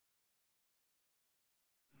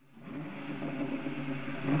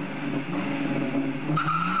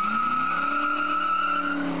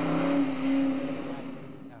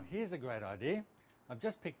great idea. I've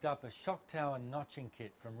just picked up a shock tower notching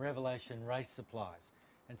kit from Revelation Race Supplies,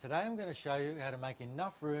 and today I'm going to show you how to make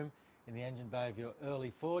enough room in the engine bay of your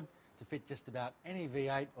early Ford to fit just about any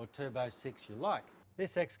V8 or Turbo 6 you like.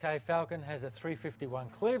 This XK Falcon has a 351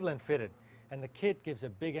 Cleveland fitted, and the kit gives a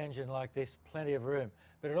big engine like this plenty of room,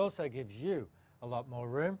 but it also gives you a lot more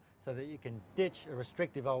room so that you can ditch a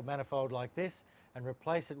restrictive old manifold like this and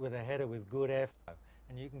replace it with a header with good airflow,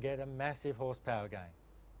 and you can get a massive horsepower gain.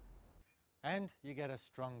 And you get a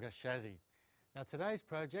stronger chassis. Now today's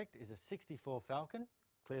project is a 64 Falcon,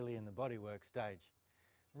 clearly in the bodywork stage.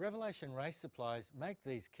 Revelation Race Supplies make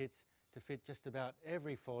these kits to fit just about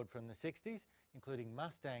every Ford from the 60s, including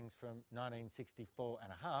Mustangs from 1964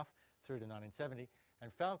 and a half through to 1970,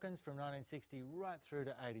 and Falcons from 1960 right through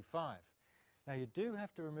to 85. Now you do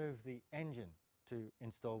have to remove the engine to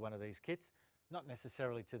install one of these kits, not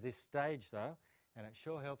necessarily to this stage though, and it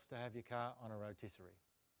sure helps to have your car on a rotisserie.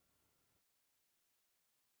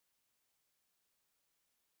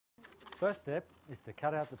 First step is to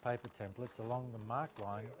cut out the paper templates along the marked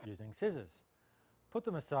line using scissors. Put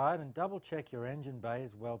them aside and double check your engine bay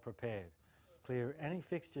is well prepared. Clear any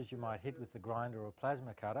fixtures you might hit with the grinder or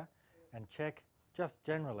plasma cutter, and check just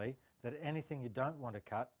generally that anything you don't want to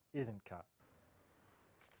cut isn't cut.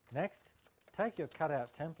 Next, take your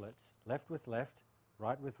cutout templates, left with left,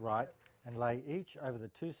 right with right, and lay each over the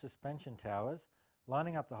two suspension towers,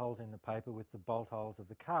 lining up the holes in the paper with the bolt holes of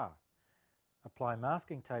the car. Apply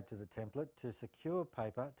masking tape to the template to secure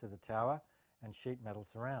paper to the tower and sheet metal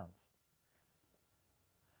surrounds.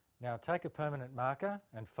 Now take a permanent marker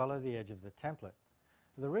and follow the edge of the template.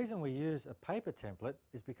 The reason we use a paper template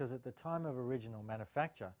is because at the time of original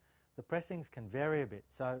manufacture, the pressings can vary a bit,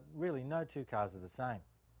 so really no two cars are the same.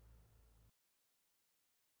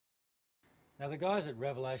 Now the guys at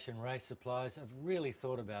Revelation Race Supplies have really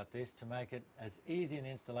thought about this to make it as easy an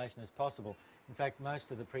installation as possible. In fact,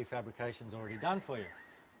 most of the prefabrication is already done for you.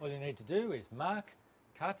 All you need to do is mark,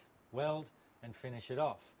 cut, weld and finish it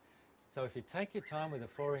off. So if you take your time with a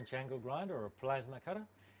 4-inch angle grinder or a plasma cutter,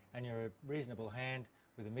 and you're a reasonable hand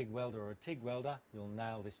with a MIG welder or a TIG welder, you'll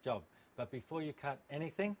nail this job. But before you cut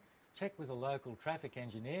anything, check with a local traffic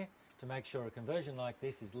engineer to make sure a conversion like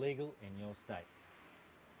this is legal in your state.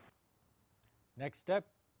 Next step,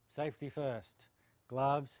 safety first.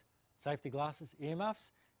 Gloves, safety glasses,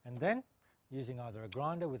 earmuffs, and then, using either a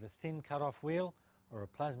grinder with a thin cut-off wheel or a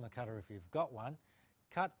plasma cutter if you've got one,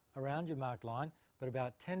 cut around your marked line, but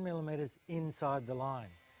about 10 millimeters inside the line.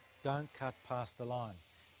 Don't cut past the line.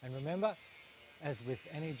 And remember, as with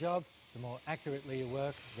any job, the more accurately you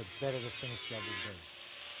work, the better the finished job will be.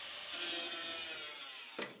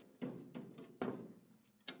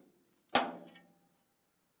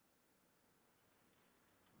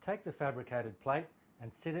 Take the fabricated plate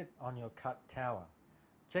and sit it on your cut tower.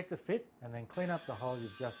 Check the fit and then clean up the hole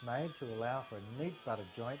you've just made to allow for a neat butted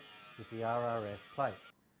joint with the RRS plate.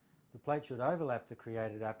 The plate should overlap the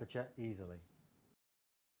created aperture easily.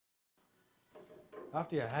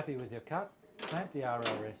 After you're happy with your cut, clamp the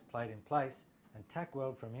RRS plate in place and tack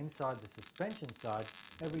weld from inside the suspension side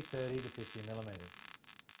every 30 to 50 millimeters.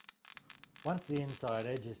 Once the inside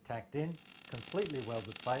edge is tacked in, completely weld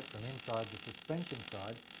the plate from inside the suspension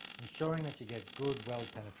side, ensuring that you get good weld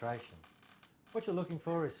penetration. What you're looking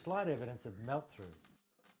for is slight evidence of melt through.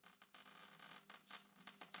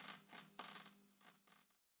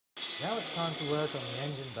 Now it's time to work on the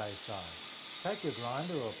engine bay side. Take your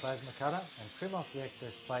grinder or plasma cutter and trim off the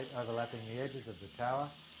excess plate overlapping the edges of the tower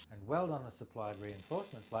and weld on the supplied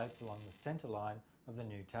reinforcement plates along the centre line of the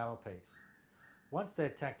new tower piece. Once they're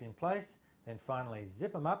tacked in place, then finally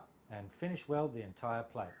zip them up and finish weld the entire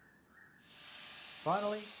plate.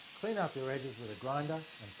 Finally, clean up your edges with a grinder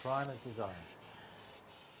and prime as desired.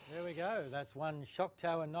 There we go, that's one shock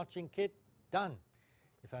tower notching kit done.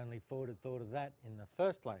 If only Ford had thought of that in the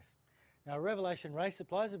first place. Now Revelation Race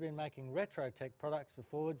Supplies have been making retro-tech products for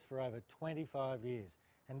Fords for over 25 years,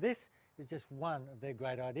 and this is just one of their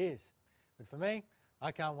great ideas. But for me,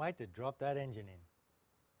 I can't wait to drop that engine in.